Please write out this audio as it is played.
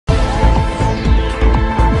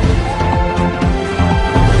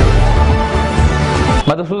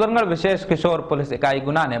मधुसूदनगढ़ विशेष किशोर police इकाई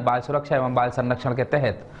गुना ने बाल सुरक्षा एवं बाल संरक्षण के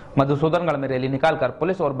तहत मधुसूदनगढ़ में रैली निकालकर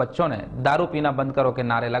पुलिस और बच्चों ने दारू पीना बंद करो के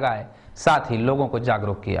नारे लगाए, साथ ही लोगों को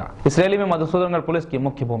जागरूक किया। इस रैली में मधुसूदनगढ़ पुलिस की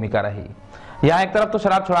मुख्य भूमिका रही। यहाँ एक तरफ तो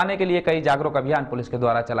शराब छुड़ाने के लिए कई जागरूक अभियान पुलिस के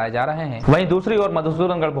द्वारा चलाए जा रहे हैं, वहीं दूसरी ओर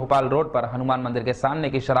मधुसूदनगढ़ भोपाल रोड पर हनुमान मंदिर के सामने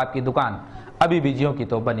की शराब की दुकान अभी भी ज्यों की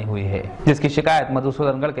तो बनी हुई है, जिसकी शिकायत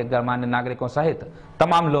मधुसूदनगढ़ के गणमान्य नागरिकों सहित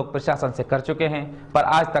तमाम लोग प्रशासन से कर चुके हैं, पर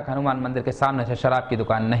आज तक हनुमान मंदिर के सामने से शराब की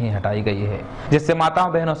दुकान नहीं हटाई गई है, जिससे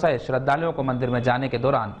माताओं बहनों सहित श्रद्धालुओं को मंदिर में जाने के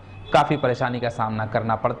दौरान काफी परेशानी का सामना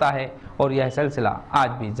करना पड़ता है और यह सिलसिला आज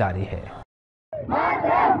भी जारी है।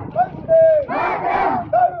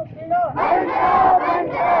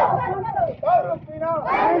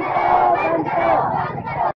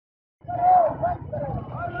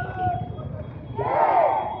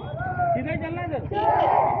 किधर चलना है?